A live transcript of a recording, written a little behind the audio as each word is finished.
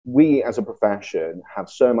we as a profession have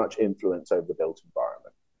so much influence over the built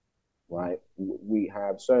environment, right? We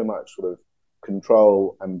have so much sort of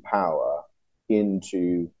control and power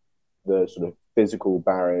into the sort of physical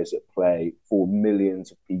barriers at play for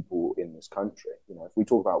millions of people in this country. If we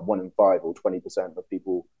talk about 1 in 5 or 20% of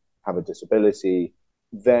people have a disability,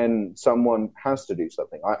 then someone has to do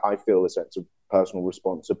something. I feel a sense of personal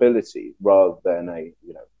responsibility rather than a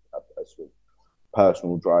sort of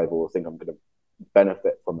personal drive or think I'm going to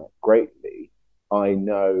benefit from it greatly. I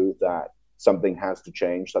know that something has to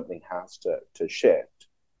change, something has to shift,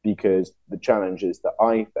 because the challenges that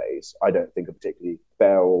I face, I don't think are particularly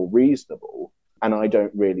fair or reasonable. And I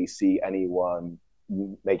don't really see anyone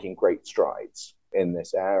making great strides in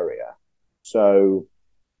this area. So,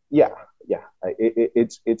 yeah,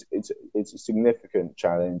 it's a significant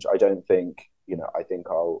challenge. I don't think, I think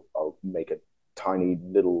I'll make a tiny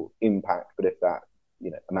little impact, but if that,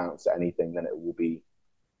 amounts to anything, then it will be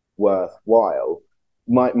worthwhile.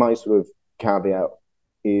 My sort of caveat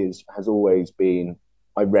has always been,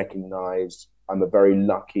 I recognize I'm a very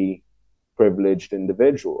lucky, privileged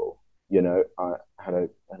individual. I had a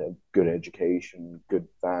good education, good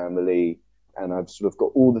family, and I've sort of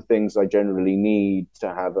got all the things I generally need to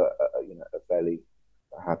have a fairly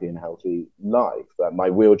happy and healthy life. My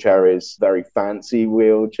wheelchair is very fancy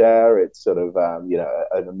wheelchair. It's sort of an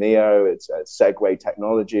Amio. It's a Segway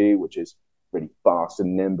technology, which is really fast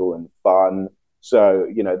and nimble and fun. So,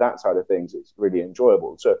 that side of things is really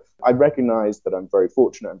enjoyable. So I recognize that I'm very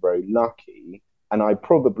fortunate and very lucky, and I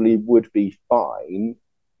probably would be fine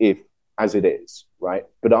if, as it is, right?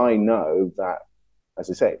 But I know that, as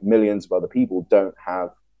I say, millions of other people don't have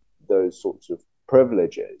those sorts of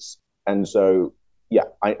privileges. And so, yeah,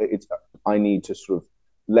 I need to sort of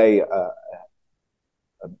lay a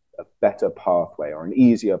better pathway or an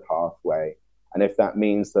easier pathway. And if that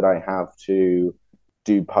means that I have to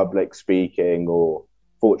do public speaking or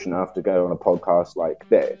fortunate enough to go on a podcast like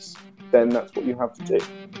this, then that's what you have to do.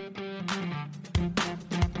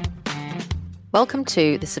 Welcome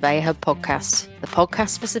to the Surveyor Hub podcast, the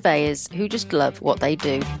podcast for surveyors who just love what they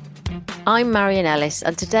do. I'm Marion Ellis,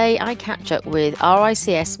 and today I catch up with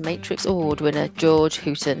RICS Matrix Award winner George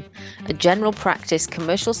Hooton, a general practice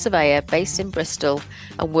commercial surveyor based in Bristol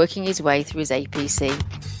and working his way through his APC.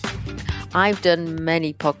 I've done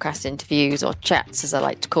many podcast interviews, or chats as I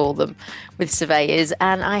like to call them, with surveyors,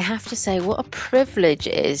 and I have to say what a privilege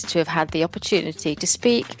it is to have had the opportunity to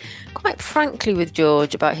speak quite frankly with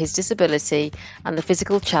George about his disability and the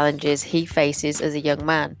physical challenges he faces as a young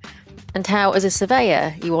man, and how as a surveyor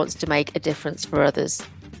he wants to make a difference for others.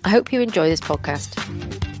 I hope you enjoy this podcast.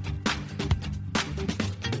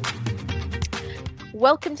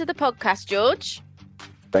 Welcome to the podcast, George.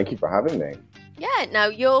 Thank you for having me. Yeah, now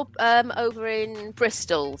you're over in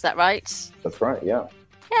Bristol, is that right? That's right, yeah.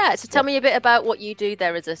 Yeah, so tell me a bit about what you do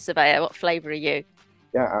there as a surveyor. What flavour are you?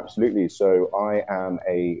 Yeah, absolutely. So I am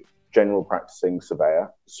a general practicing surveyor.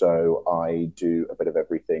 So I do a bit of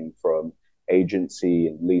everything from agency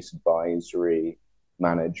and lease advisory,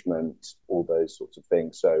 management, all those sorts of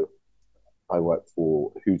things. So I work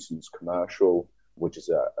for Hooton's Commercial, which is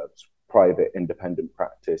a private independent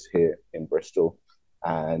practice here in Bristol.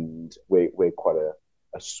 And we're quite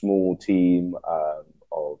a small team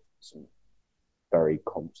of some very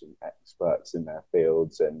competent experts in their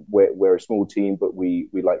fields, and we're a small team, but we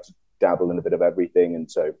like to dabble in a bit of everything. And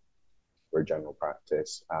so we're a general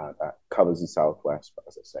practice that covers the Southwest, but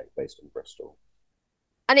as I say, based in Bristol.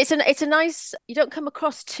 And it's a nice, you don't come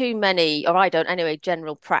across too many, or I don't anyway,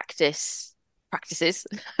 general practices,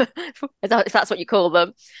 if that's what you call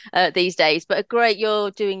them these days. But you're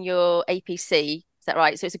doing your APC. Is that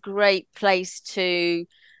right? So it's a great place to,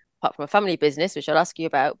 apart from a family business, which I'll ask you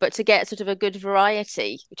about, but to get sort of a good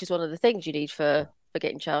variety, which is one of the things you need for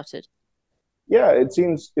getting chartered. Yeah, it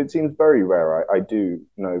seems very rare. I do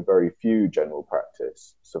know very few general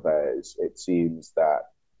practice surveyors. It seems that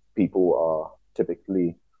people are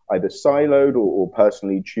typically either siloed or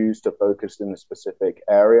personally choose to focus in a specific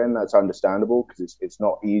area, and that's understandable because it's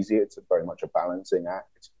not easy. It's very much a balancing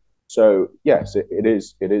act. So yes, it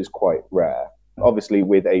is quite rare. Obviously,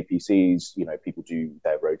 with APCs, people do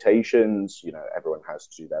their rotations. Everyone has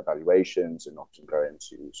to do their evaluations and often go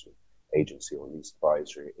into sort of agency or lease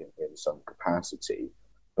advisory in some capacity.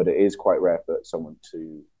 But it is quite rare for someone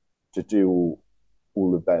to do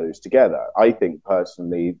all of those together. I think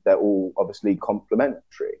personally, they're all obviously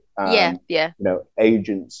complementary. Yeah.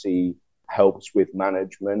 Agency helps with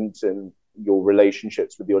management, and your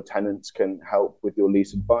relationships with your tenants can help with your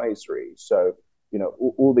lease advisory. So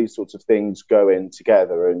all these sorts of things go in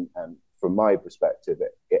together, and from my perspective,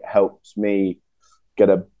 it helps me get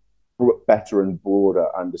a better and broader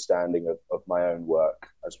understanding of my own work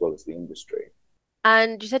as well as the industry.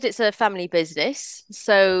 And you said it's a family business.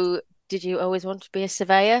 So did you always want to be a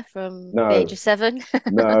surveyor from the age No, of 7?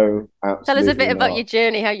 no, Tell us a absolutely bit about your not.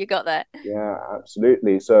 journey, how you got there. Yeah,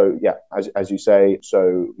 absolutely. So, yeah, as you say,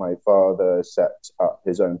 so my father set up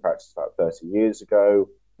his own practice about 30 years ago.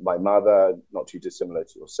 My mother, not too dissimilar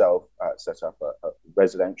to yourself, set up a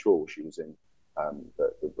residential. She was in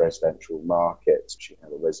the residential market. She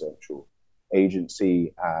had a residential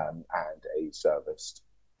agency and a serviced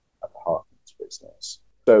apartments business.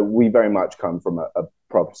 So we very much come from a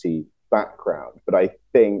property background. But I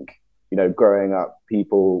think, growing up,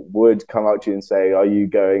 people would come up to you and say, are you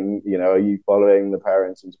going, are you following the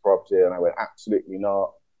parents into property? And I went, absolutely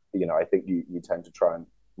not. I think you tend to try and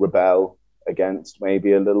rebel against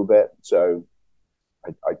maybe a little bit. So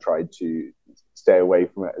I tried to stay away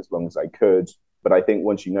from it as long as I could. But I think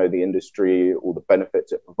once you know the industry, all the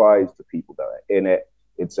benefits it provides, the people that are in it,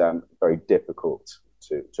 it's very difficult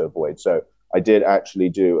to avoid. So I did actually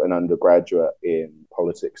do an undergraduate in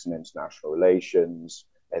politics and international relations.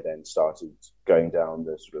 I then started going down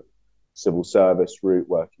the sort of civil service route,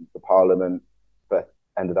 working for Parliament, but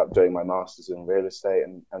ended up doing my master's in real estate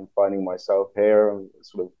and finding myself here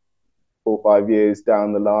sort of 4 or 5 years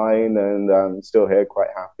down the line, and still here, quite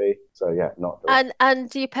happy. So yeah, not direct. And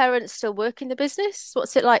do your parents still work in the business?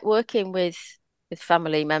 What's it like working with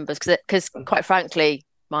family members? Because quite frankly,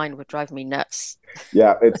 mine would drive me nuts.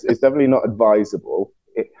 Yeah, it's definitely not advisable.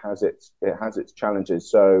 It has its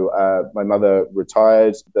challenges. So my mother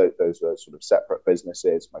retired. Those were sort of separate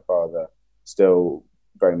businesses. My father still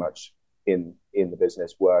very much in the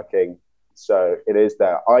business working. So it is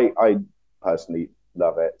there. I personally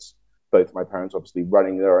love it. Both my parents obviously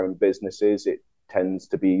running their own businesses. It tends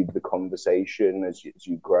to be the conversation as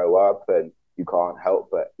you grow up, and you can't help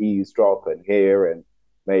but eavesdrop and hear and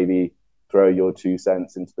maybe throw your 2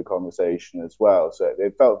 cents into the conversation as well. So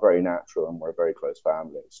it felt very natural, and we're a very close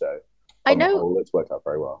family. So I on the know, whole, it's worked out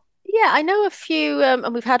very well. yeah, I know a few,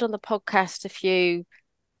 and we've had on the podcast a few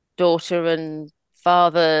daughter and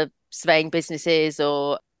father surveying businesses,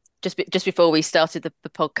 or just before we started the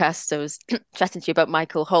podcast, I was chatting to you about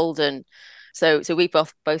Michael Holden. So we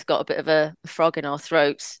both got a bit of a frog in our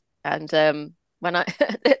throats. And when I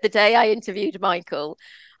the day I interviewed Michael,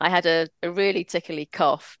 I had a really tickly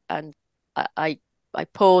cough, and I, I I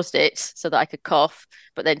paused it so that I could cough,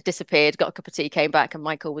 but then disappeared, got a cup of tea, came back, and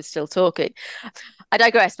Michael was still talking. I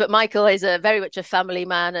digress, but Michael is a very much a family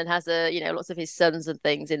man and has lots of his sons and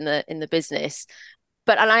things in the business.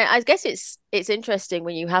 But and I guess it's interesting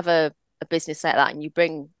when you have a business like that and you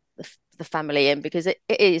bring the family in, because it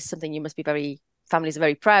is something you must be families are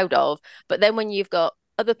very proud of. But then when you've got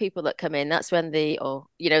other people that come in, that's when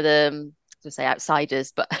to say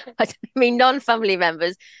outsiders, but I mean non-family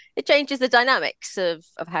members, it changes the dynamics of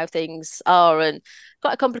how things are, and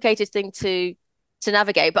quite a complicated thing to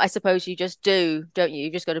navigate. But I suppose you just do, don't you?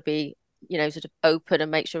 You've just got to be, sort of open and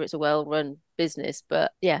make sure it's a well-run business.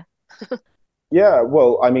 But yeah, Yeah,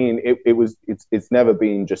 well, I mean, it's never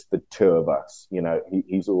been just the two of us.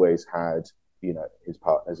 He's always had his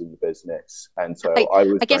partners in the business, and so I I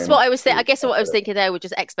was I very guess much I guess what I ahead was of it. thinking there was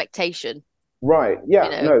just expectation. Right. You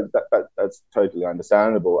Yeah. know, No, that's totally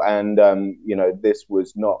understandable. And this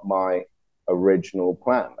was not my original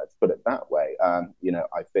plan. Let's put it that way.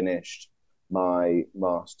 I finished my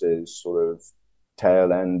master's sort of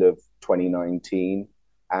tail end of 2019,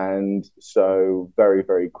 and so very,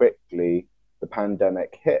 very quickly the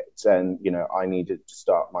pandemic hit, and I needed to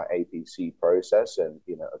start my APC process, and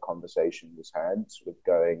a conversation was had, sort of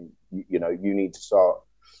going, you need to start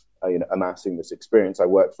amassing this experience. I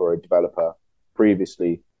worked for a developer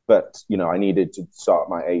previously, but I needed to start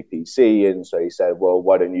my APC, and so he said, "Well,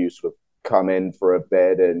 why don't you sort of come in for a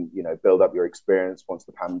bit and build up your experience? Once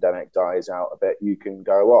the pandemic dies out a bit, you can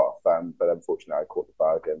go off." But unfortunately, I caught the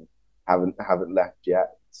bug and haven't left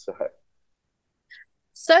yet.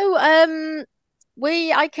 so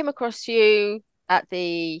I came across you at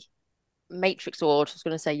the Matrix Award. I was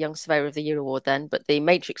going to say Young Surveyor of the Year award then, but the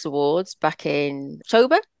Matrix Awards back in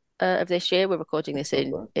October of this year. We're recording this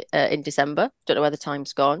That's right. in December. Don't know where the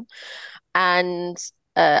time's gone. And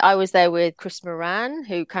I was there with Chris Moran,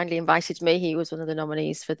 who kindly invited me. He was one of the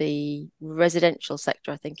nominees for the residential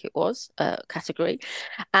sector, I think it was, category.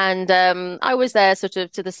 And I was there sort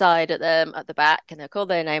of to the side at the back, and they called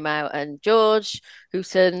their name out. And George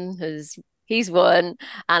Hooton he's won.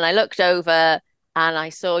 And I looked over and I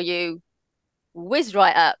saw you whiz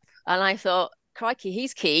right up, and I thought, crikey,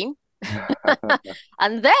 he's keen.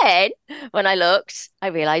 And then when I looked, I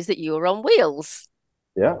realized that you were on wheels.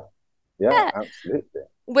 Yeah, yeah, Yeah. absolutely.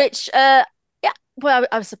 Which, yeah, well,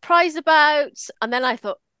 I was surprised about, and then I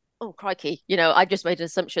thought, oh crikey, I just made an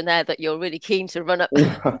assumption there that you're really keen to run up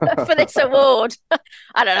for this award.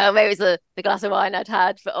 I don't know, maybe it's the glass of wine I'd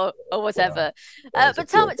had, or Well, whatever. there's a But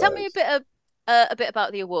few tell of me, tell me those. a bit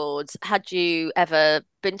about the awards. Had you ever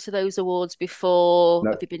been to those awards before?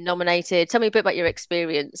 No, Have you been nominated? Tell me a bit about your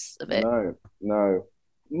experience of it. no, no.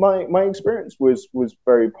 My experience was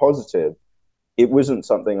very positive. It wasn't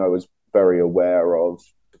something I was very aware of,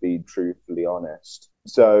 to be truthfully honest.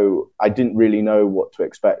 So I didn't really know what to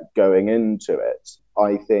expect going into it.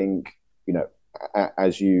 I think, you know,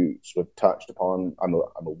 as you sort of touched upon, I'm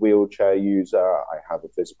a wheelchair user. I have a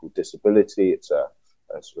physical disability. It's a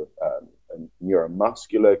sort of a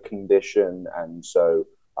neuromuscular condition, and so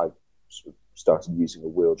I sort of started using a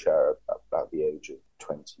wheelchair at about the age of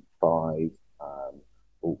 25.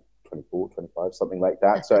 Or 24, 25, something like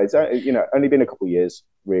that. So it's only been a couple of years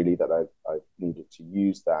really that I've needed to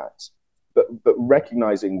use that. But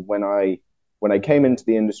recognizing when I came into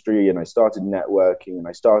the industry and I started networking and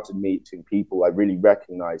I started meeting people, I really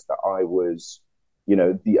recognized that I was,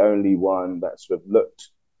 the only one that sort of looked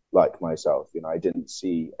like myself. I didn't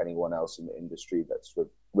see anyone else in the industry that sort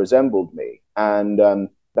of resembled me, and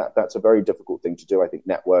that's a very difficult thing to do. I think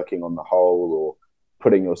networking on the whole, or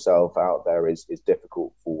putting yourself out there, is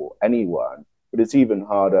difficult for anyone, but it's even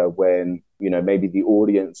harder when maybe the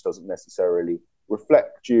audience doesn't necessarily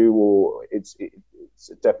reflect you, or it's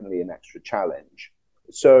definitely an extra challenge.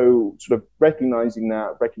 So sort of recognizing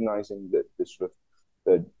that the sort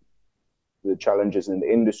of the challenges in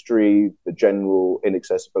the industry, the general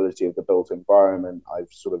inaccessibility of the built environment,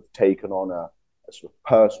 I've sort of taken on a sort of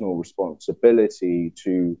personal responsibility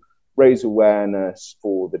to raise awareness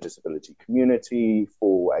for the disability community,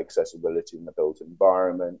 for accessibility in the built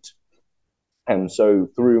environment. And so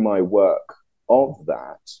through my work of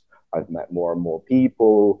that, I've met more and more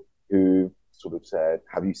people who sort of said,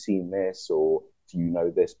 have you seen this? Or do you know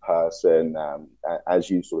this person? As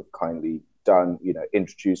you sort of kindly done,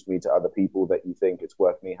 introduce me to other people that you think it's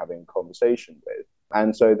worth me having a conversation with.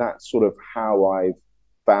 And so that's sort of how I've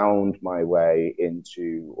found my way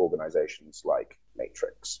into organizations like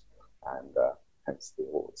Matrix, and hence the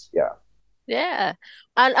awards. Yeah. Yeah,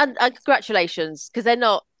 and congratulations, because they're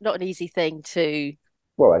not an easy thing to.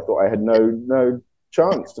 Well, I thought I had no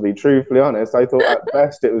chance, to be truthfully honest. I thought at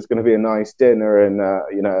best it was going to be a nice dinner and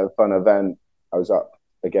a fun event. I was up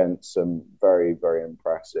against some very, very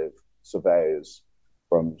impressive surveyors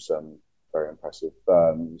from some very impressive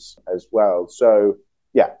firms as well. So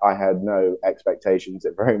yeah, I had no expectations.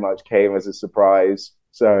 It very much came as a surprise.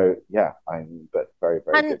 So yeah, but very,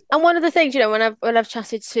 very And good. and one of the things, when I've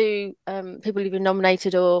chatted to people who've been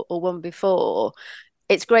nominated or won before,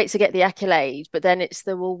 it's great to get the accolade, but then it's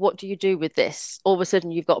well, what do you do with this? All of a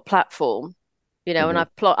sudden, you've got a platform, and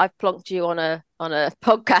Mm-hmm. I've plonked you on a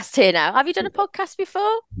podcast here now. Have you done a podcast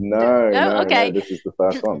before? No, No? no, no. Okay. This is the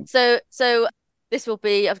first one. So this will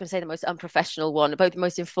be, I was going to say, the most unprofessional one, but the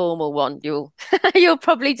most informal one you'll you'll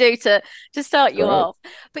probably do to start you Great. off.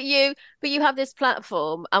 But you have this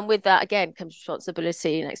platform, and with that again comes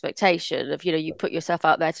responsibility and expectation of, you put yourself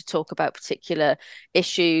out there to talk about particular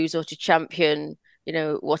issues or to champion,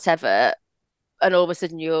 whatever, and all of a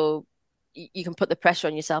sudden you can put the pressure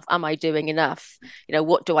on yourself. Am I doing enough?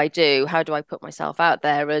 What do I do? How do I put myself out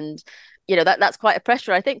there? And that's quite a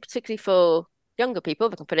pressure, I think, particularly for younger people,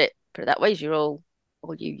 if I can put it that way, as you're all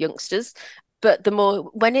you youngsters. But the more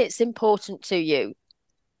when it's important to you,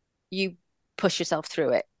 you push yourself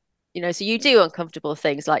through it. So you do uncomfortable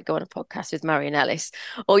things like go on a podcast with Marion Ellis,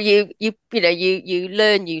 or you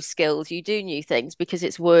learn new skills, you do new things because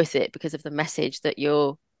it's worth it, because of the message that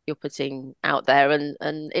you're putting out there,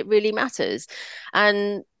 and it really matters.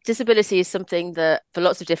 And disability is something that, for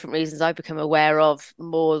lots of different reasons, I've become aware of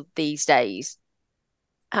more these days.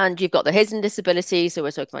 And you've got the hidden disabilities, so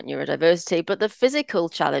we're talking about neurodiversity, but the physical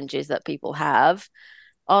challenges that people have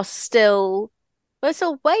are still we're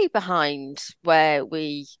still way behind where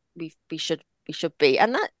we should be,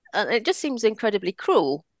 and it just seems incredibly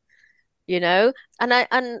cruel, you know. And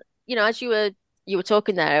as you were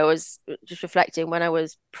talking there, I was just reflecting when I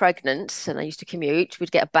was pregnant and I used to commute,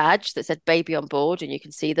 we'd get a badge that said baby on board, and you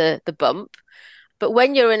can see the bump. But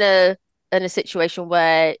when you're in a situation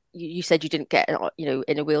where you said you didn't get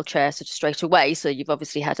in a wheelchair sort of straight away, so you've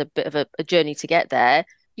obviously had a bit of a journey to get there,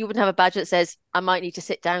 you wouldn't have a badge that says I might need to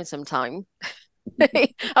sit down sometime.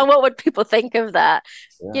 And what would people think of that?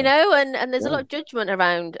 Yeah. And there's a lot Yeah. of judgment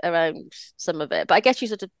around some of it. But I guess you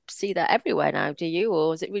sort of see that everywhere now, do you?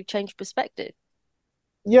 Or has it really changed perspective?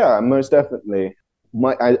 Yeah, most definitely.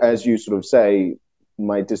 As you sort of say,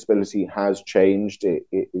 my disability has changed.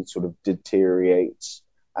 It sort of deteriorates,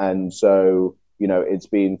 and so it's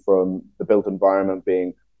been from the built environment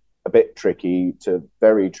being a bit tricky to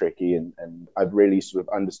very tricky, and I've really sort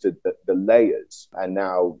of understood the layers, and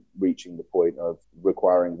now reaching the point of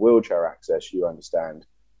requiring wheelchair access, you understand,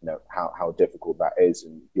 how difficult that is,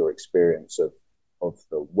 and your experience of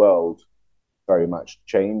the world very much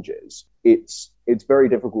changes. It's very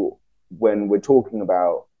difficult when we're talking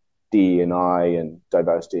about D&I and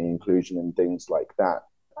diversity and inclusion and things like that.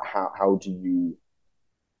 How do you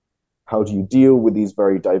deal with these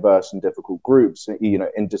very diverse and difficult groups?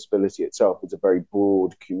 In disability itself, it's a very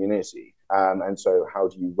broad community, and so how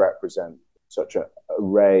do you represent such an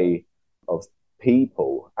array of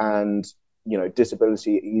people? And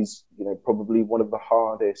disability is probably one of the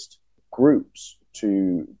hardest groups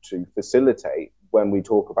to facilitate when we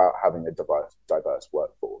talk about having a diverse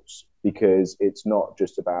workforce, because it's not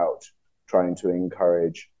just about trying to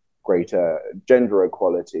encourage greater gender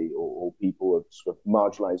equality, or people of sort of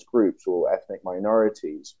marginalized groups or ethnic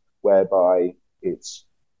minorities, whereby it's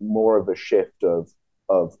more of a shift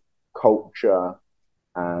of culture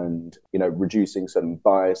and reducing some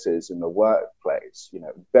biases in the workplace.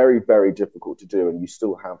 Very, very difficult to do, and you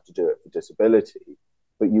still have to do it for disability,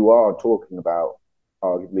 but you are talking about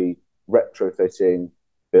arguably retrofitting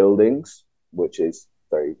buildings, which is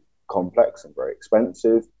very complex and very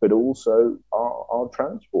expensive, but also our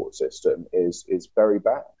transport system is very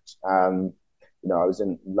bad. I was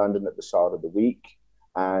in London at the start of the week,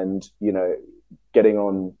 and getting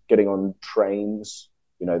on trains,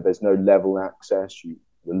 there's no level access. You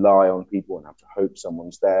rely on people and have to hope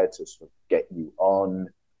someone's there to sort of get you on.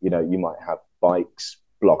 You might have bikes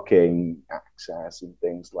blocking access and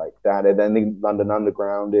things like that. And then the London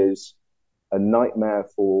Underground is a nightmare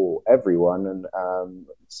for everyone, and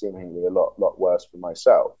seemingly a lot worse for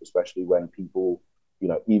myself, especially when people,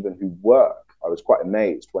 even who work. I was quite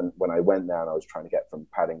amazed when I went there and I was trying to get from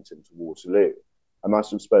Paddington to Waterloo. I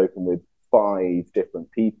must have spoken with 5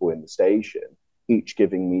 different people in the station, each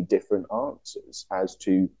giving me different answers as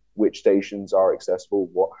to which stations are accessible,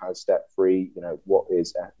 what has step free, what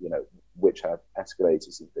is, which have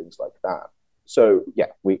escalators and things like that. So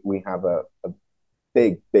yeah, we have a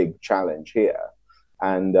big challenge here.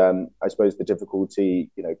 And I suppose the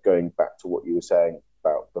difficulty, going back to what you were saying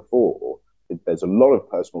about before, there's a lot of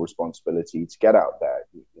personal responsibility to get out there.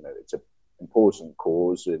 It's an important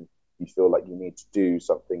cause, and you feel like you need to do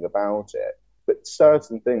something about it. But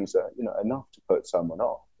certain things are, enough to put someone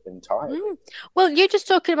off entirely. Well, you're just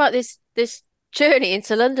talking about this journey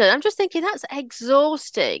into London. I'm just thinking that's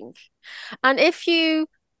exhausting. And if you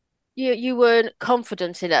weren't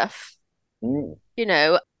confident enough, Mm.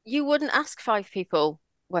 you wouldn't ask 5 people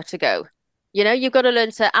where to go. You've got to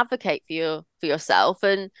learn to advocate for yourself,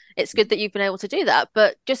 and it's good that you've been able to do that.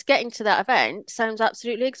 But just getting to that event sounds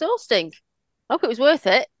absolutely exhausting. I hope it was worth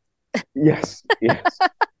it. Yes, yes.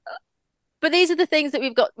 But these are the things that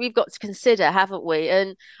we've got to consider, haven't we?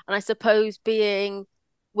 And I suppose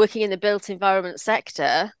working in the built environment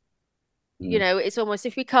sector, Mm. it's almost,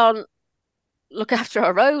 if we can't look after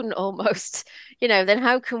our own almost, then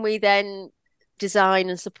how can we then design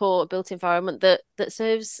and support a built environment that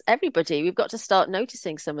serves everybody? We've got to start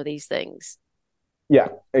noticing some of these things. Yeah,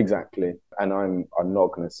 exactly. And I'm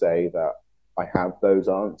not going to say that I have those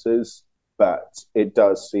answers, but it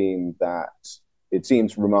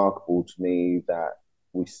seems remarkable to me that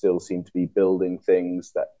we still seem to be building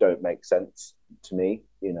things that don't make sense to me.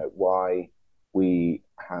 Why we're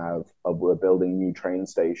building new train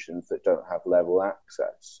stations that don't have level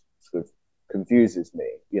access sort of confuses me.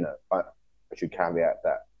 I should caveat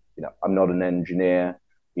that, I'm not an engineer.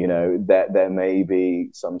 There may be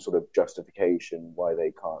some sort of justification why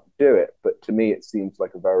they can't do it, but to me, it seems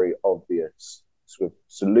like a very obvious sort of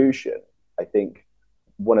solution. I think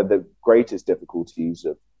one of the greatest difficulties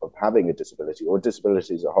of having a disability, or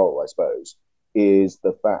disability as a whole, I suppose, is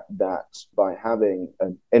the fact that by having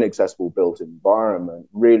an inaccessible built environment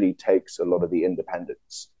really takes a lot of the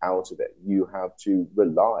independence out of it. You have to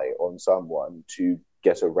rely on someone to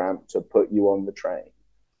get a ramp to put you on the train.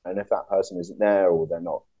 And if that person isn't there, or they're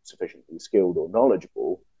not sufficiently skilled or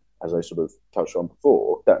knowledgeable, as I sort of touched on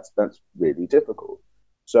before, that's really difficult.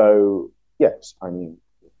 So yes, I mean,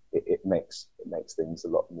 it makes things a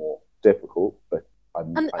lot more difficult, but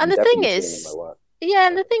I'm And the thing definitely seeing in my is, work. yeah,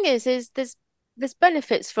 and the thing is there's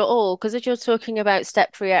benefits for all, because if you're talking about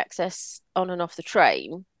step-free access on and off the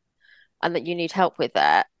train, and that you need help with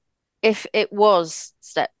that, if it was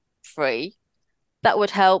step-free, that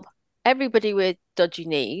would help everybody with dodgy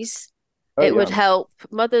knees. Oh It would yeah, help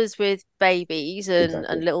mothers with babies and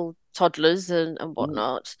exactly. little toddlers and Mm.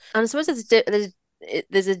 whatnot. And I suppose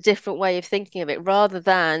there's a different way of thinking of it, rather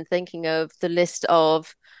than thinking of the list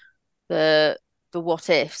of the the what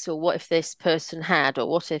ifs, or what if this person had, or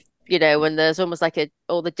what if, and there's almost like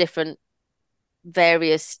all the different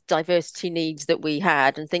various diversity needs that we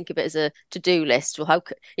had, and think of it as a to-do list. Well,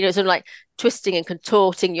 sort of like twisting and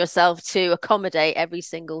contorting yourself to accommodate every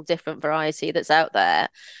single different variety that's out there.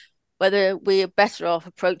 Whether we are better off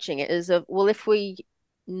approaching it as well, if we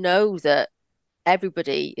know that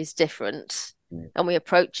everybody is different, and we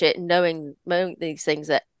approach it knowing these things,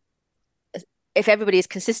 that if everybody is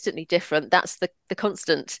consistently different, that's the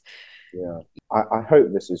constant. Yeah, I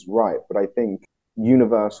hope this is right, but I think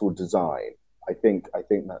universal design. I think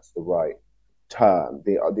that's the right term.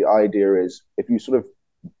 The idea is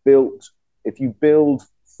built if you build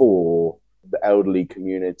for the elderly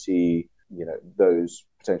community, those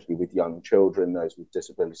potentially with young children, those with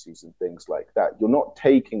disabilities and things like that, you're not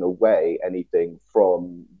taking away anything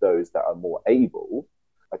from those that are more able.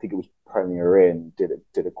 I think it was Premier Inn did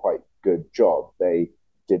a quite good job. They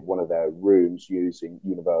did one of their rooms using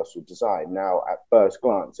universal design. Now, at first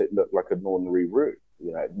glance, it looked like an ordinary room.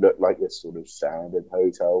 It looked like this sort of standard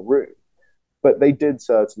hotel room. But they did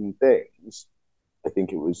certain things. I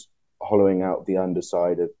think it was hollowing out the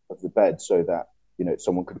underside of the bed so that,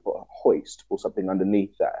 someone could put a hoist or something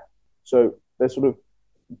underneath there. So they're sort of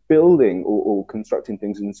building or constructing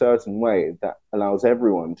things in a certain way that allows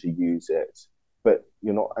everyone to use it, but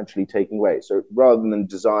you're not actually taking away. So rather than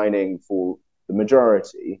designing for the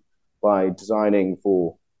majority, by designing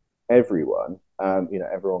for everyone,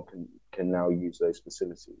 everyone can now use those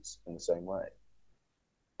facilities in the same way.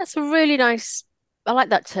 That's a really nice. I like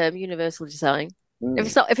that term, universal design. Mm.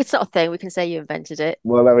 If it's not a thing, we can say you invented it.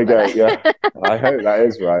 Well, there we go. But Yeah, I hope that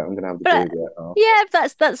is right. I'm going to have to but Google it after. yeah,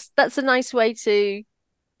 that's a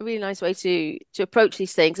really nice way to approach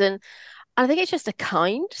these things, and I think it's just a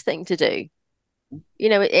kind thing to do.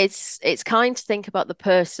 It's kind to think about the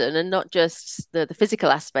person and not just the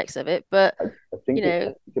physical aspects of it, but I think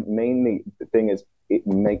it mainly, the thing is, it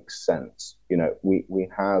makes sense. We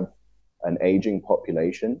have an aging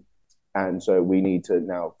population, and so we need to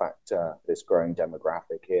now factor this growing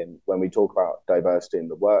demographic in when we talk about diversity in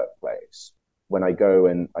the workplace. When I go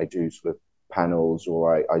and I do sort of panels,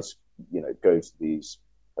 or I go to these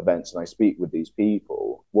events and I speak with these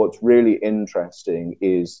people, what's really interesting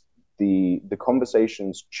is the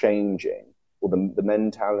conversation's changing, or the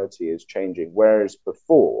mentality is changing. Whereas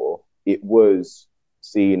before it was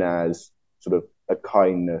seen as sort of a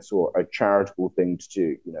kindness or a charitable thing to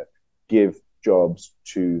do, give jobs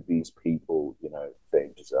to these people, they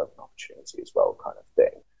deserve an opportunity as well, kind of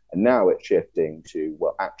thing. And now it's shifting to,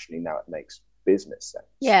 well, actually now it makes business sense.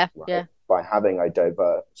 yeah, Right? yeah. By having a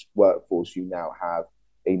diverse workforce, you now have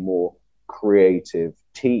a more creative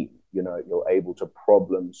team. You're able to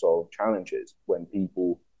problem solve challenges. When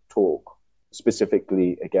people talk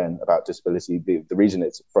specifically again about disability, the reason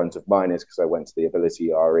it's front of mind is because I went to the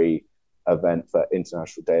Ability RE event for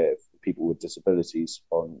International Day of People with Disabilities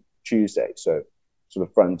on Tuesday. So sort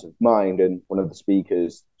of front of mind. And one of the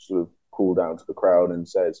speakers sort of called out to the crowd and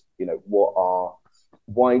says,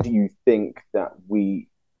 why do you think that we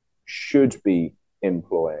should be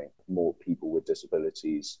employing more people with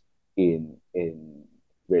disabilities in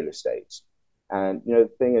real estate? And the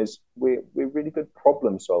thing is, we're really good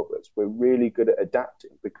problem solvers. We're really good at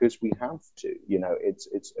adapting because we have to.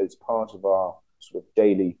 It's part of our sort of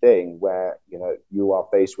daily thing where you are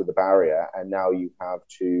faced with a barrier, and now you have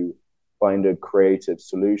to find a creative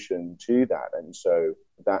solution to that. And so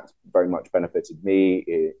that's very much benefited me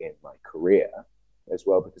in my career as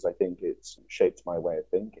well, because I think it's shaped my way of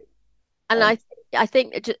thinking. And And I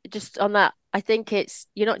think just on that, I think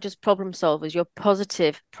you're not just problem solvers, you're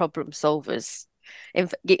positive problem solvers.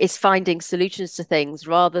 It's finding solutions to things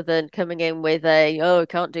rather than coming in with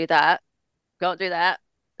can't do that, can't do that.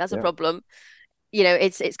 That's a yeah, problem.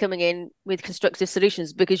 It's coming in with constructive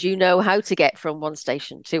solutions because you know how to get from one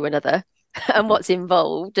station to another and mm-hmm. what's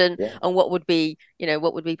involved, and Yeah, what would be,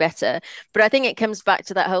 what would be better. But I think it comes back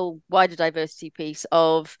to that whole wider diversity piece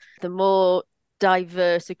of the more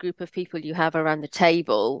diverse a group of people you have around the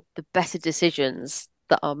table, the better decisions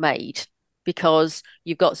that are made, because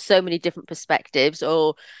you've got so many different perspectives,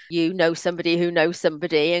 or somebody who knows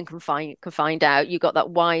somebody and can find out. You've got that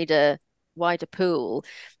wider pool,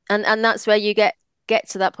 and that's where you get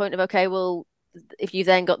to that point of, okay, well, if you've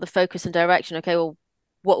then got the focus and direction, okay, well,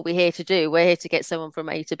 what are we here to do? We're here to get someone from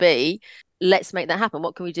A to B. Let's make that happen.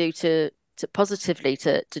 What can we do to positively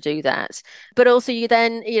to do that? But also, you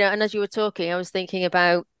then, and as you were talking, I was thinking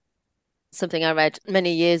about something I read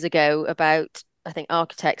many years ago about, I think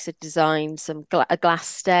architects had designed a glass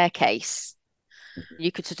staircase mm-hmm.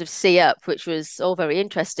 you could sort of see up, which was all very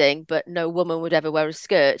interesting, but no woman would ever wear a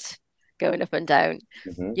skirt going up and down,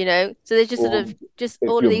 Hmm. So there's just sort Or of just if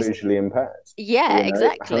all of you're these. visually impaired, Yeah, how are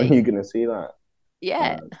exactly. you going to see that?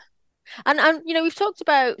 Yeah. Um, And we've talked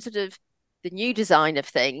about sort of the new design of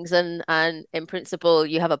things, and in principle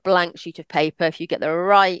you have a blank sheet of paper. If you get the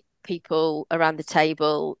right people around the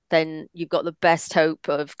table, then you've got the best hope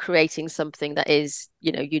of creating something that is,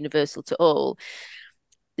 universal to all.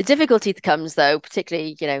 The difficulty that comes though,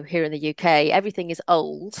 particularly, here in the UK, everything is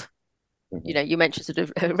old. mhm, You mentioned sort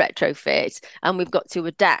of retrofit, and we've got to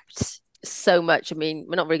adapt so much. I mean,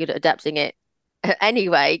 we're not very good at adapting it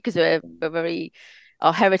anyway because we're very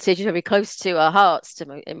our heritage is very close to our hearts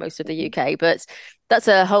in most of the mhm. UK, but that's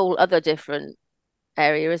a whole other different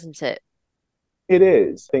area, isn't it? It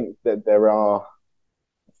is. I think that there are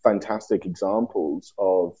fantastic examples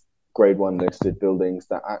of grade one listed buildings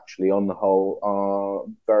that actually, on the whole, are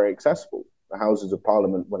very accessible. The Houses of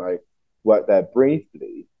Parliament, when I worked there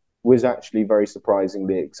briefly, was actually very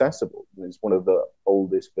surprisingly accessible. It's one of the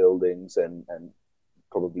oldest buildings and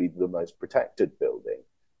probably the most protected building.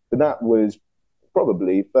 But that was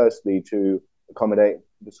probably, firstly, to accommodate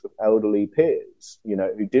the sort of elderly peers,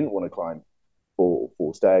 who didn't want to climb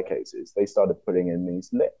four staircases. They started putting in these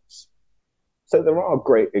lifts. So there are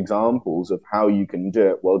great examples of how you can do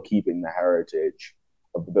it while keeping the heritage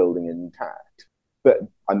of the building intact. But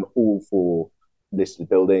I'm all for listed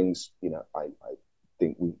buildings. I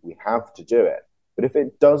think we have to do it. But if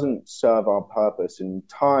it doesn't serve our purpose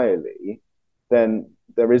entirely, then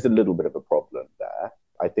there is a little bit of a problem there.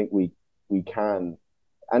 I think we can,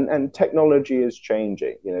 and technology is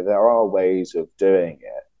changing. There are ways of doing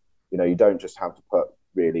it. You don't just have to put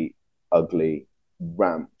really ugly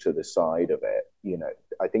ramp to the side of it.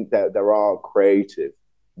 I think there are creative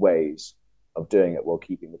ways of doing it while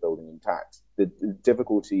keeping the building intact. The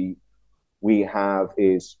difficulty we have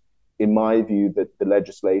is, in my view, that the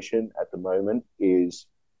legislation at the moment is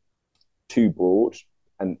too broad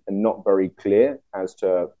and not very clear as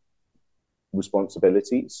to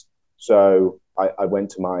responsibilities. So I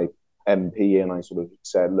went to my MP and I sort of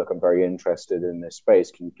said, look, I'm very interested in this space.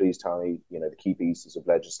 Can you please tell me, the key pieces of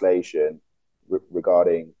legislation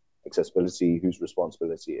regarding accessibility, whose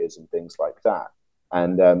responsibility it is, and things like that.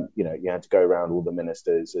 And you had to go around all the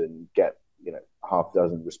ministers and get half a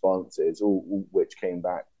dozen responses, all which came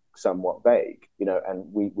back somewhat vague. And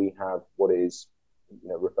we have what is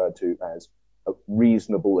referred to as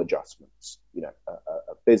reasonable adjustments.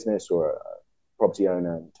 A business or a property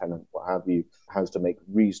owner and tenant, what have you, has to make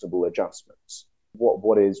reasonable adjustments.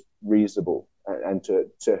 What is reasonable and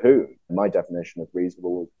to whom? My definition of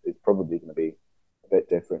reasonable is probably going to be a bit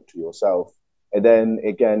different to yourself. And then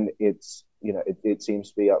again, it seems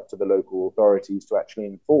to be up to the local authorities to actually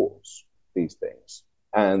enforce these things.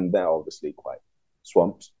 And they're obviously quite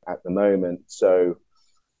swamped at the moment. So,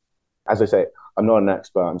 as I say, I'm not an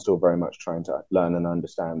expert. I'm still very much trying to learn and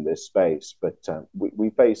understand this space. But we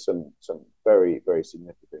face some very, very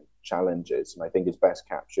significant challenges. And I think it's best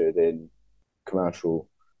captured in commercial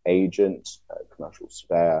agent, commercial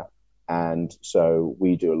surveyor. And so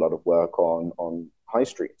we do a lot of work on high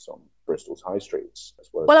streets, on Bristol's high streets, as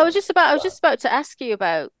well as Well, going. I was just about to ask you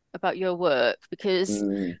about your work because,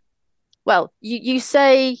 Mm, well, you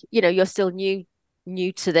say, you're still new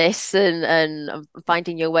to this and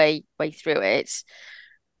finding your way through it.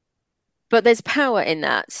 But there's power in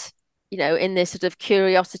that, in this sort of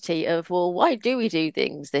curiosity of, well, why do we do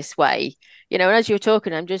things this way? And as you were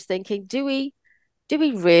talking, I'm just thinking, do we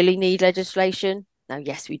really need legislation? Now,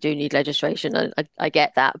 yes, we do need legislation. I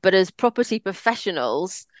get that. But as property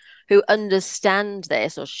professionals who understand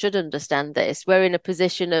this or should understand this, we're in a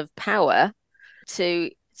position of power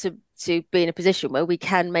to to be in a position where we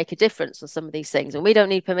can make a difference on some of these things, and we don't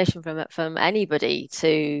need permission from anybody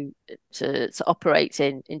to operate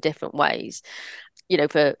in different ways,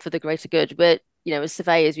 for the greater good. But as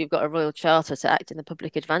surveyors, we've got a royal charter to act in the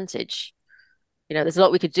public advantage. There's a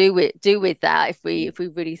lot we could do with that if we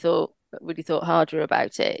really thought harder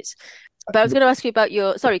about it. But I was going to ask you about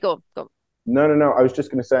your. Sorry, go on, go on. No, no, no. I was just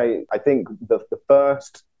going to say, I think the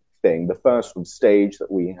first thing, the first sort of stage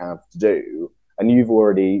that we have to do, and you've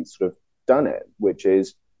already sort of done it, which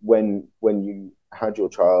is when you had your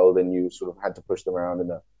child and you sort of had to push them around in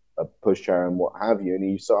a pushchair and what have you, and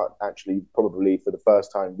you start actually probably for the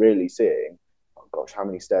first time really seeing, oh gosh, how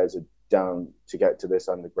many stairs are down to get to this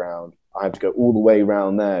underground? I have to go all the way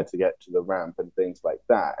around there to get to the ramp and things like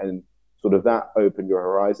that, and sort of that opened your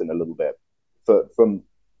horizon a little bit from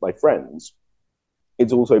my friends.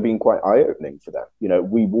 It's also been quite eye-opening for them.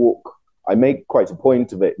 We walk. I make quite a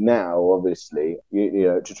point of it now, obviously,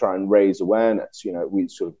 to try and raise awareness. We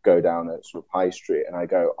sort of go down a sort of high street, and I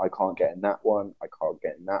go, I can't get in that one, I can't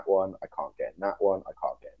get in that one, I can't get in that one, I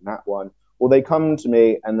can't get in getting that one. Or they come to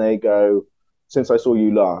me and they go, since I saw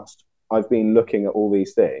you last, I've been looking at all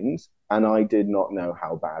these things and I did not know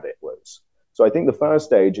how bad it was. So I think the first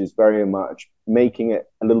stage is very much making it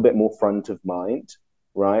a little bit more front of mind,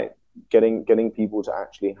 right? Getting people to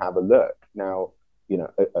actually have a look. Now,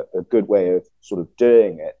 a good way of sort of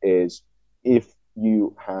doing it is if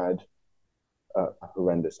you had a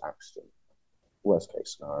horrendous accident, worst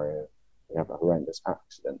case scenario, you have a horrendous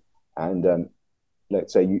accident, and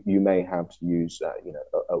let's say you may have to use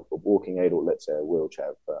a walking aid, or let's say a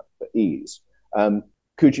wheelchair for ease.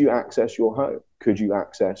 Could you access your home? Could you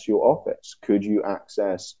access your office? Could you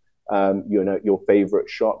access your favorite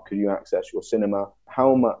shop? Could you access your cinema?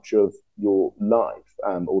 How much of your life,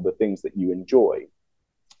 or the things that you enjoy,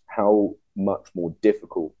 how much more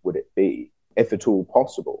difficult would it be, if at all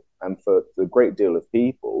possible? And for the great deal of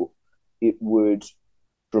people, it would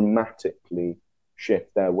dramatically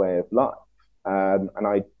shift their way of life. And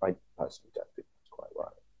I personally don't think that's quite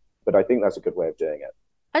right, but I think that's a good way of doing it.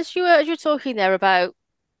 As you're talking there about,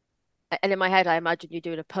 and in my head, I imagine you're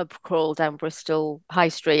doing a pub crawl down Bristol High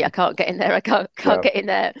Street. I can't get in there. I can't Well, get in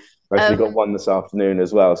there. I've actually got one this afternoon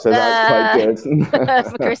as well, so that's quite good.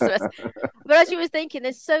 For Christmas. But as you were thinking,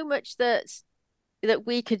 there's so much that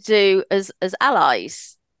we could do as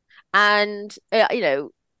allies, and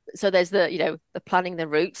so there's the planning the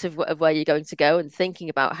routes of where you're going to go and thinking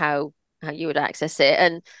about how you would access it.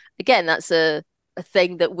 And again, that's a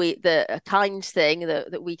thing a kind thing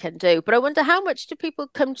that we can do. But I wonder, how much do people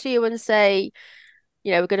come to you and say,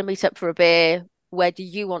 we're going to meet up for a beer. Where do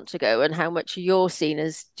you want to go? And how much you're seen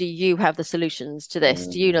as, do you have the solutions to this?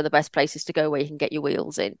 Do you know the best places to go where you can get your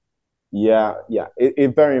wheels in? Yeah.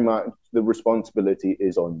 It very much, the responsibility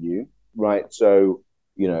is on you, right? So,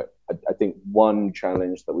 I think one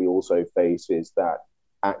challenge that we also face is that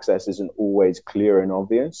access isn't always clear and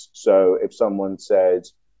obvious. So if someone said,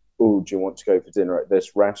 oh, do you want to go for dinner at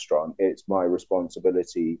this restaurant? It's my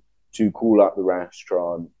responsibility to call up the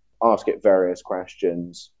restaurant, ask it various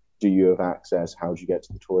questions. Do you have access? How do you get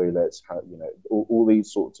to the toilets? How, all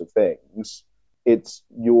these sorts of things. It's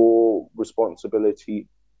your responsibility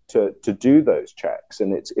to do those checks.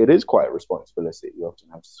 And it is quite a responsibility. You often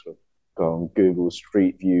have to sort of go on Google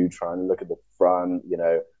Street View, try and look at the front,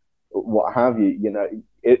 what have you.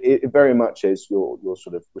 It very much is your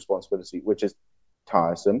sort of responsibility, which is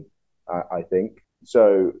tiresome, I think.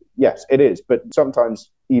 So yes, it is. But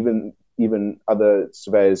sometimes even other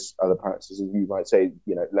surveyors, other practices, you might say,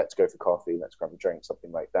 let's go for coffee, let's grab a drink,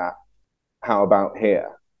 something like that. How about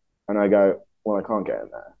here? And I go, well, I can't get in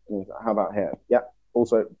there. And how about here? Yeah,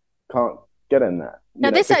 also can't get in there. Now,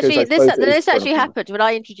 this actually happened when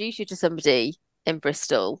I introduced you to somebody in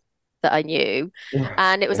Bristol that I knew,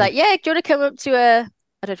 and it was like, yeah, do you want to come up to I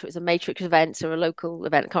don't know if it was a Matrix event or a local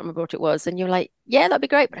event, I can't remember what it was, and you're like, yeah, that'd be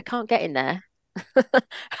great, but I can't get in there. I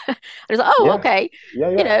was like, oh, okay,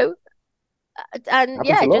 and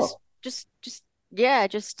happens a lot.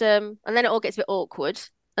 And then it all gets a bit awkward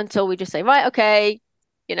until we just say, right, okay,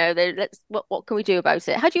 let's what can we do about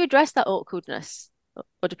it? How do you address that awkwardness,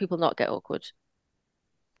 or do people not get awkward?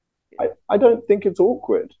 I don't think it's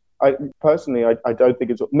awkward. I personally, I don't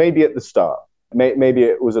think it's, maybe at the start, maybe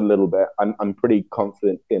it was a little bit. I'm pretty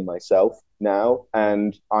confident in myself now,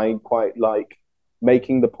 and I quite like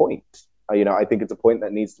making the point. I think it's a point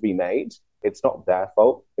that needs to be made. It's not their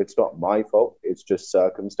fault. It's not my fault. It's just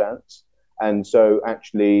circumstance. And so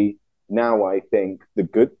actually now I think the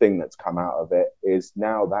good thing that's come out of it is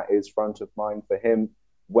now that is front of mind for him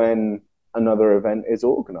when another event is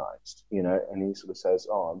organized, and he sort of says,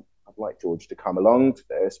 oh, I'd like George to come along to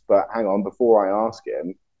this, but hang on, before I ask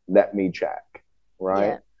him, let me check, right?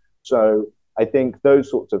 Yeah. So I think those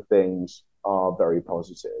sorts of things are very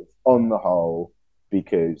positive on the whole,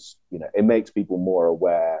 because, it makes people more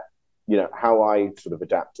aware. How I sort of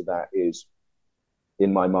adapt to that is,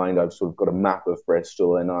 in my mind, I've sort of got a map of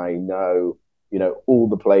Bristol, and I know, all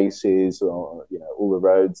the places, or, all the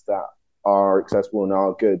roads that are accessible and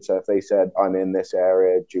are good. So if they said, I'm in this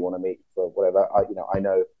area, do you want to meet for whatever? I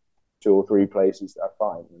know 2 or 3 places that are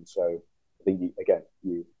fine. And so I think,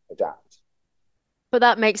 you adapt. But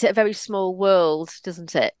that makes it a very small world,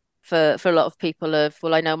 doesn't it? For a lot of people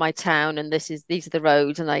well, I know my town and these are the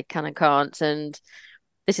roads and I can and can't. And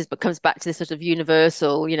this is what comes back to this sort of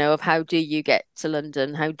universal, of how do you get to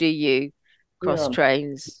London? How do you cross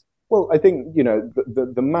trains? Well, I think,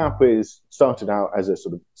 the map is started out as a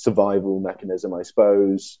sort of survival mechanism, I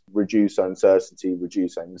suppose, reduce uncertainty,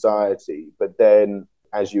 reduce anxiety. But then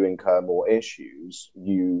as you incur more issues,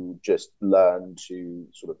 you just learn to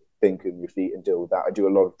sort of think on your feet and deal with that. I do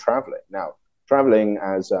a lot of traveling. Now, traveling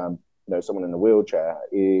as someone in a wheelchair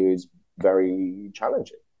is very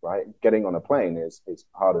challenging. right? Getting on a plane is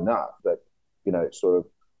hard enough. But sort of,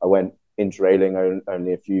 I went interrailing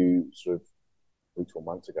only a few sort of weeks or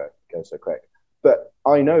months ago. It goes so quick. But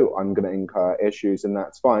I know I'm going to incur issues, and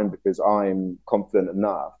that's fine because I'm confident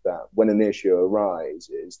enough that when an issue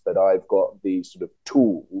arises, that I've got these sort of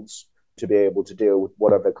tools to be able to deal with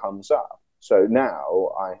whatever comes up. So now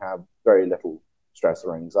I have very little stress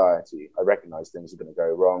or anxiety. I recognize things are going to go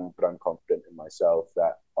wrong, but I'm confident in myself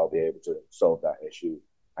that I'll be able to solve that issue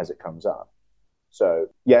as it comes up. So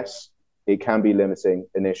yes, it can be limiting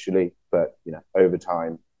initially, but over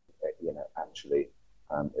time, actually,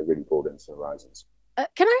 it really broadens the horizons.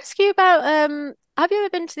 Can I ask you about have you ever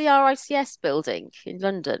been to the RICS building in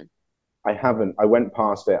London? I haven't. I went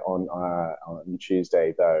past it on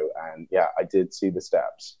Tuesday though, and yeah, I did see the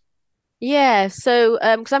steps. Yeah, so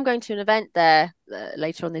because I'm going to an event there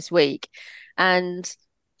later on this week, and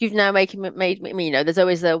you've now made me, there's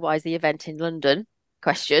always the why is the event in London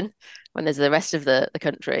question when there's the rest of the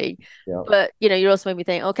country. Yeah. But you're also made me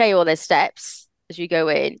think, okay, well, there's steps as you go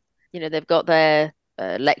in. They've got their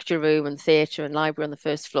lecture room and theatre and library on the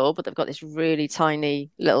first floor, but they've got this really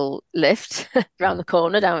tiny little lift around the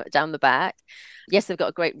corner down the back. Yes, they've got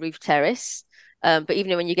a great roof terrace, but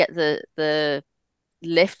even when you get the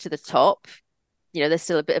lift to the top, there's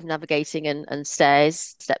still a bit of navigating and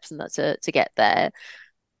steps and that to get there.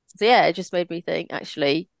 So yeah, it just made me think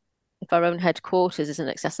actually, if our own headquarters isn't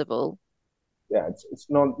accessible, Yeah, it's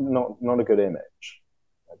not a good image.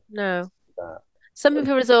 no. That. Some of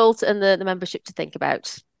the result and the membership to think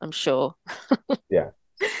about, I'm sure. Yeah.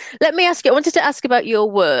 Let me ask you, I wanted to ask about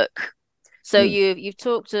your work. So Mm. you've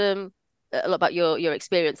talked a lot about your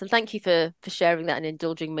experience, and thank you for sharing that and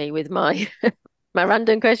indulging me with my my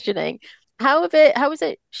random questioning. How has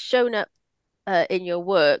it shown up in your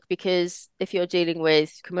work? Because if you're dealing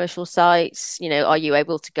with commercial sites, are you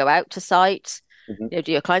able to go out to site? Mm-hmm.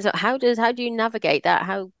 Do your clients, how do you navigate that?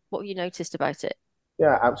 What have you noticed about it?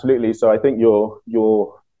 Yeah, absolutely. So I think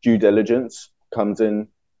your due diligence comes in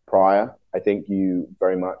prior. I think you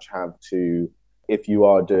very much have to, if you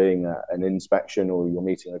are doing an inspection or you're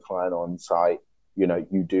meeting a client on site,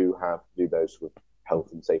 you do have to do those sort of health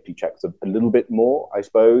and safety checks a little bit more, I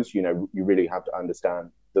suppose. You really have to understand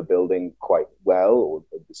the building quite well or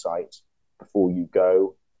the site before you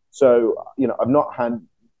go. So, I've not had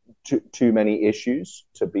too many issues,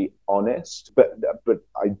 to be honest. But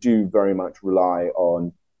I do very much rely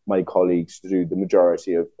on my colleagues to do the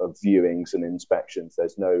majority of viewings and inspections.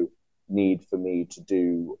 There's no need for me to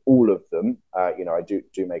do all of them. I do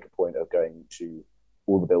make a point of going to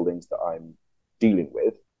all the buildings that I'm dealing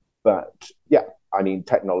with. But yeah, I mean,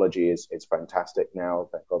 technology is fantastic now.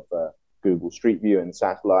 Thank God for Google Street View and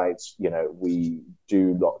satellites. We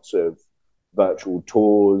do lots of virtual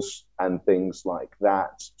tours and things like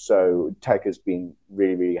that. So tech has been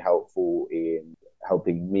really, really helpful in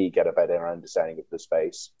helping me get a better understanding of the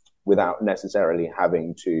space without necessarily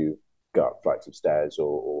having to go up flights of stairs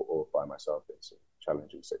or find myself in some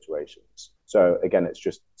challenging situations. So again, it's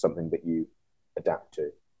just something that you adapt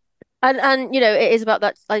to. And it is about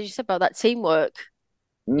that, as you said, about that teamwork.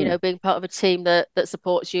 Mm, Being part of a team that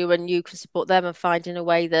supports you and you can support them and finding a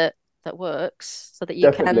way that works so that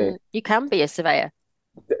definitely. you can be a surveyor.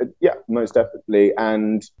 Yeah, most definitely.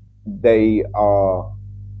 And they are,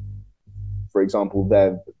 for example,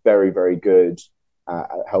 they're very, very good at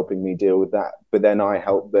helping me deal with that. But then I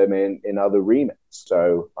help them in other remits.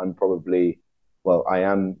 So I'm probably, well, I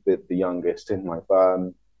am the youngest in my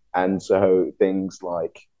firm. And so things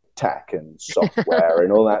like tech and software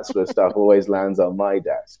and all that sort of stuff always lands on my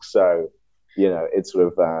desk. So, it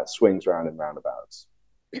sort of swings round and roundabouts.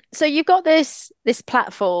 So you've got this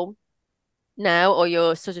platform now, or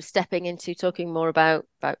you're sort of stepping into talking more about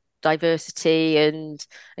diversity and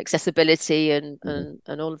accessibility and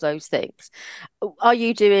Mm-hmm. and all of those things. Are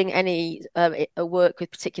you doing any work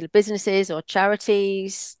with particular businesses or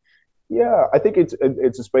charities? Yeah, I think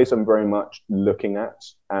it's a space I'm very much looking at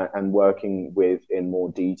and working with in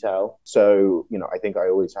more detail. So, I think I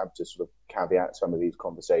always have to sort of caveat some of these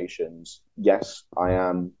conversations. Yes, I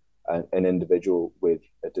am an individual with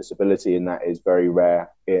a disability, and that is very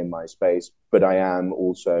rare in my space, but I am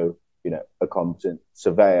also, a competent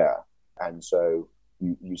surveyor. And so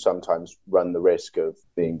you sometimes run the risk of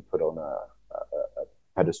being put on a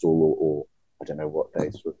pedestal or I don't know what they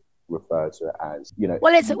sort of refer to it as,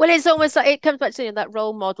 Well, it's almost like it comes back to that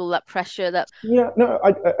role model, that pressure, that Yeah, no,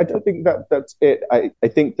 I don't think that's it. I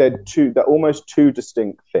think they're almost two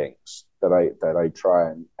distinct things that I try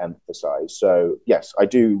and emphasize. So yes, I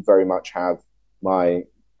do very much have my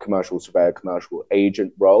commercial surveyor, commercial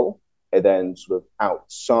agent role, and then sort of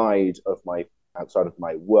outside of my outside of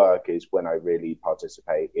my work is when I really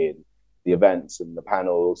participate in the events and the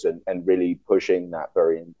panels and really pushing that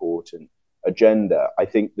very important agenda. I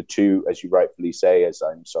think the two, as you rightfully say, as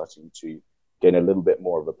I'm starting to gain a little bit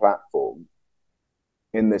more of a platform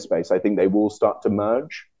in this space, I think they will start to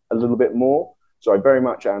merge a little bit more. So I very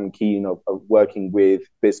much am keen of working with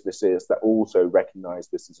businesses that also recognize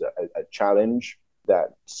this as a challenge, that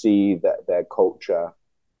see that their culture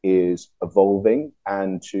is evolving,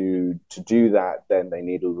 and to do that, then they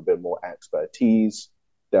need a little bit more expertise.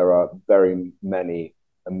 There are very many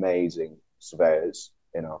amazing surveyors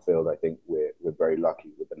in our field. I think we're very lucky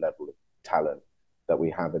with the level of talent that we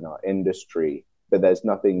have in our industry, but there's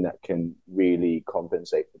nothing that can really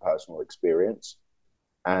compensate for personal experience.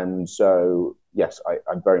 And so, yes,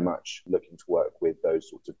 I'm very much looking to work with those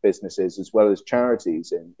sorts of businesses as well as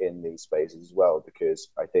charities in these spaces as well, because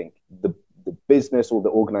I think the business or the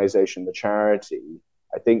organization, the charity,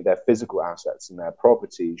 I think their physical assets and their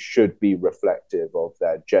property should be reflective of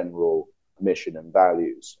their general mission and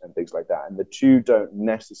values and things like that. And the two don't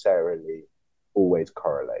necessarily always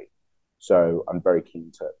correlate. So I'm very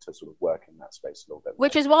keen to sort of work in that space a little bit more.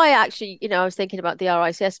 Which is why actually, I was thinking about the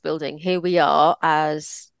RICS building. Here we are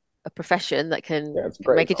as a profession that can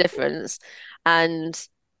make a difference. And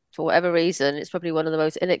for whatever reason, it's probably one of the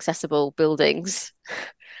most inaccessible buildings.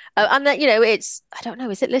 And that, it's, I don't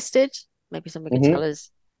know, is it listed? Maybe someone can tell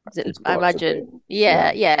us. I imagine.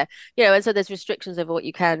 Yeah. And so there's restrictions over what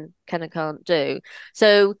you can and can't do.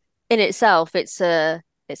 So in itself, it's a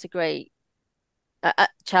great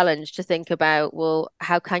challenge to think about, well,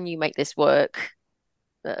 how can you make this work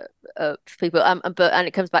for people? And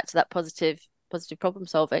it comes back to that positive problem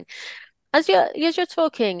solving. As you're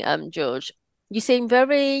talking, George, you seem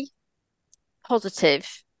very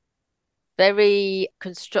positive, very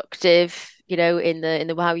constructive, in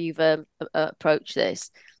the how you've approached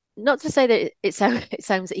this. Not to say that it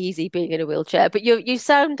sounds easy being in a wheelchair, but you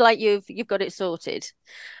sound like you've got it sorted.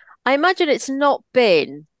 I imagine it's not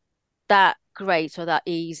been that great or that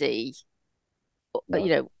easy,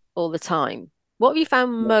 all the time. What have you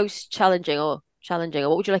found most challenging, or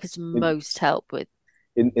what would you like us to most help with?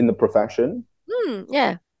 In the profession?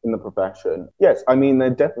 Yeah. In the profession. Yes. I mean, there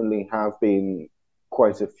definitely have been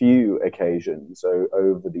quite a few occasions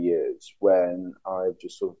over the years when I've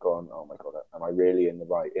just sort of gone, oh my God, am I really in the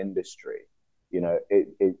right industry?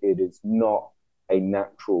 It is not a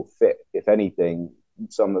natural fit. If anything,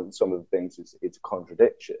 some of the things it's a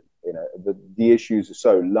contradiction. The issues are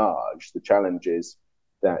so large, the challenges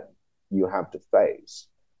that you have to face.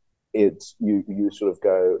 It's you sort of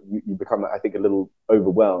go, you become, I think, a little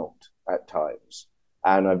overwhelmed at times.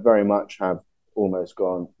 And I very much have almost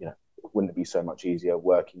gone, wouldn't it be so much easier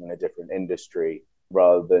working in a different industry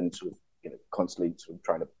rather than sort of, constantly sort of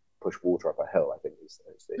trying to push water up a hill, I think is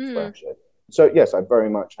the expression. So yes, I very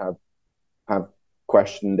much have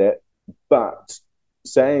questioned it. But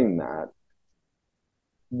saying that,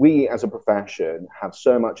 we as a profession have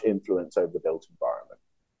so much influence over the built environment,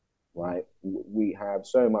 right? We have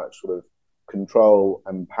so much sort of control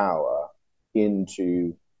and power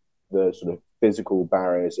into the sort of physical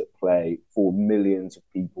barriers at play for millions of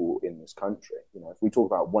people in this country. If we talk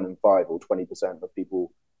about 1 in 5 or 20% of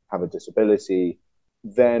people have a disability,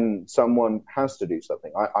 then someone has to do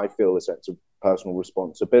something. I feel a sense of personal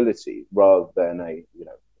responsibility rather than a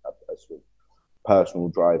sort of personal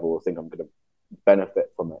drive or think I'm going to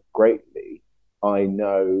benefit from it greatly. I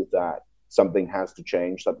know that something has to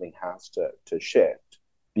change, something has to shift,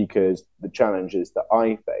 because the challenges that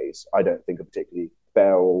I face, I don't think are particularly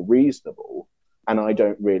fair or reasonable. And I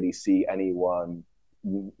don't really see anyone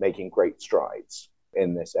making great strides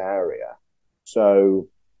in this area. So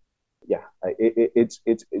yeah, it's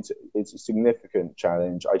a significant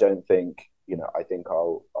challenge. I don't think, I think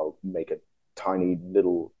I'll make a tiny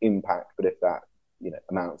little impact, but if that,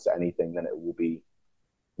 amounts to anything, then it will be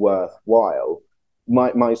worthwhile.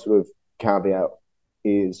 My sort of caveat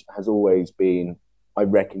has always been, I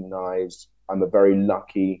recognize I'm a very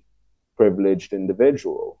lucky, privileged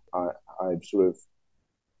individual. I've sort of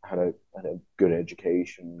had a good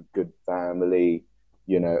education, good family,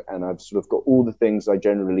 and I've sort of got all the things I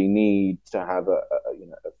generally need to have a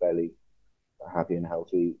fairly happy and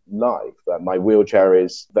healthy life. My wheelchair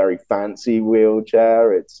is very fancy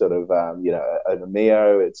wheelchair. It's sort of an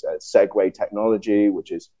Mio. It's a Segway technology,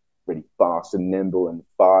 which is really fast and nimble and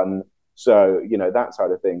fun. So that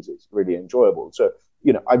side of things is really enjoyable. So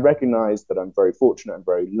I recognize that I'm very fortunate and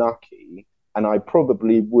very lucky, and I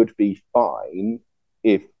probably would be fine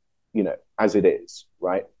if as it is,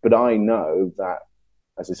 right? But I know that,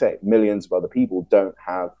 as I say, millions of other people don't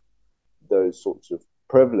have those sorts of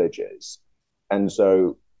privileges. And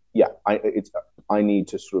so yeah, I need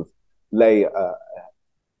to sort of lay a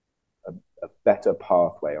better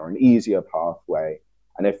pathway or an easier pathway.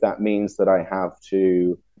 And if that means that I have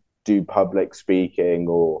to do public speaking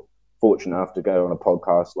or fortunate enough to go on a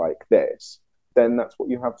podcast like this, then that's what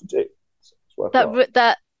you have to do. It's worthwhile.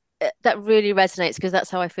 That really resonates because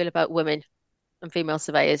that's how I feel about women and female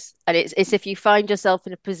surveyors. And it's if you find yourself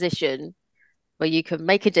in a position where you can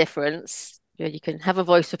make a difference, you can have a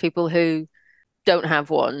voice for people who don't have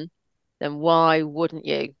one, then why wouldn't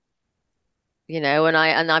you?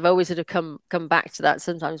 And I've always sort of come back to that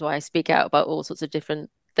sometimes why I speak out about all sorts of different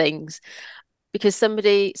things because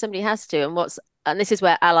somebody has to. And this is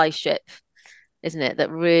where allyship, isn't it, that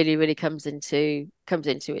really, really comes into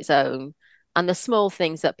its own. And the small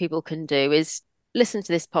things that people can do is listen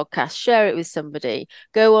to this podcast, share it with somebody,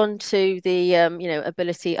 go on to the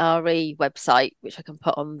Ability RE website, which I can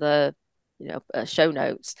put on the show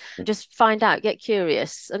notes. Just find out, get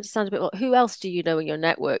curious, understand a bit more. Who else do you know in your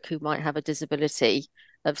network who might have a disability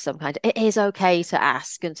of some kind? It is okay to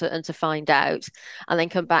ask and to find out, and then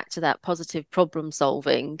come back to that positive problem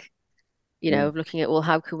solving. Mm. Looking at, well,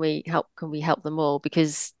 how can we help? Can we help them all?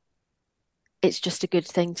 Because it's just a good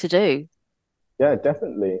thing to do. Yeah,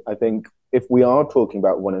 definitely. I think if we are talking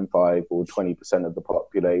about 1 in 5 or 20% of the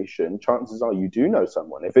population, chances are you do know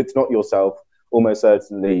someone. If it's not yourself, almost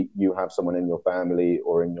certainly you have someone in your family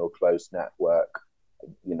or in your close network.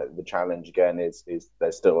 The challenge again is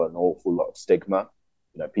there's still an awful lot of stigma.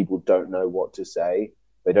 People don't know what to say.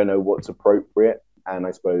 They don't know what's appropriate. And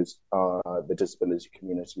I suppose the disability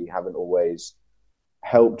community haven't always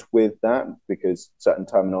helped with that because certain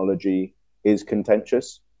terminology is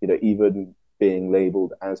contentious. Even being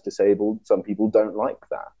labeled as disabled, some people don't like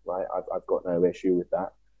that, right? I've got no issue with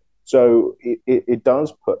that. So it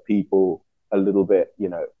does put people a little bit,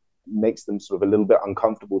 makes them sort of a little bit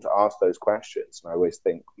uncomfortable to ask those questions. And I always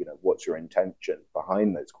think, what's your intention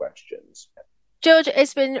behind those questions? George,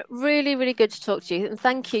 it's been really, really good to talk to you, and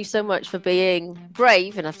thank you so much for being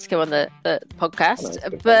brave enough to go on the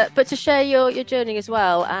podcast, but to share your journey as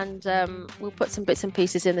well. And we'll put some bits and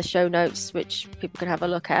pieces in the show notes, which people can have a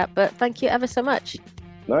look at. But thank you ever so much.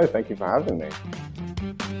 No, thank you for having me.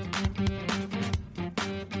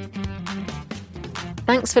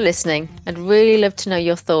 Thanks for listening. I'd really love to know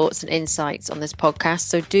your thoughts and insights on this podcast,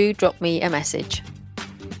 so do drop me a message.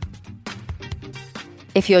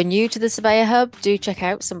 If you're new to the Surveyor Hub, do check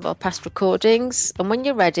out some of our past recordings. And when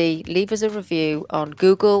you're ready, leave us a review on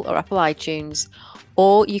Google or Apple iTunes,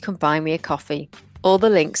 or you can buy me a coffee. All the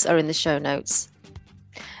links are in the show notes.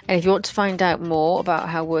 And if you want to find out more about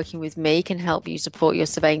how working with me can help you support your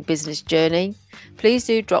surveying business journey, please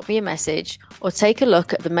do drop me a message or take a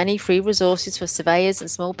look at the many free resources for surveyors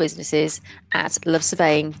and small businesses at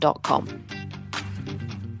lovesurveying.com.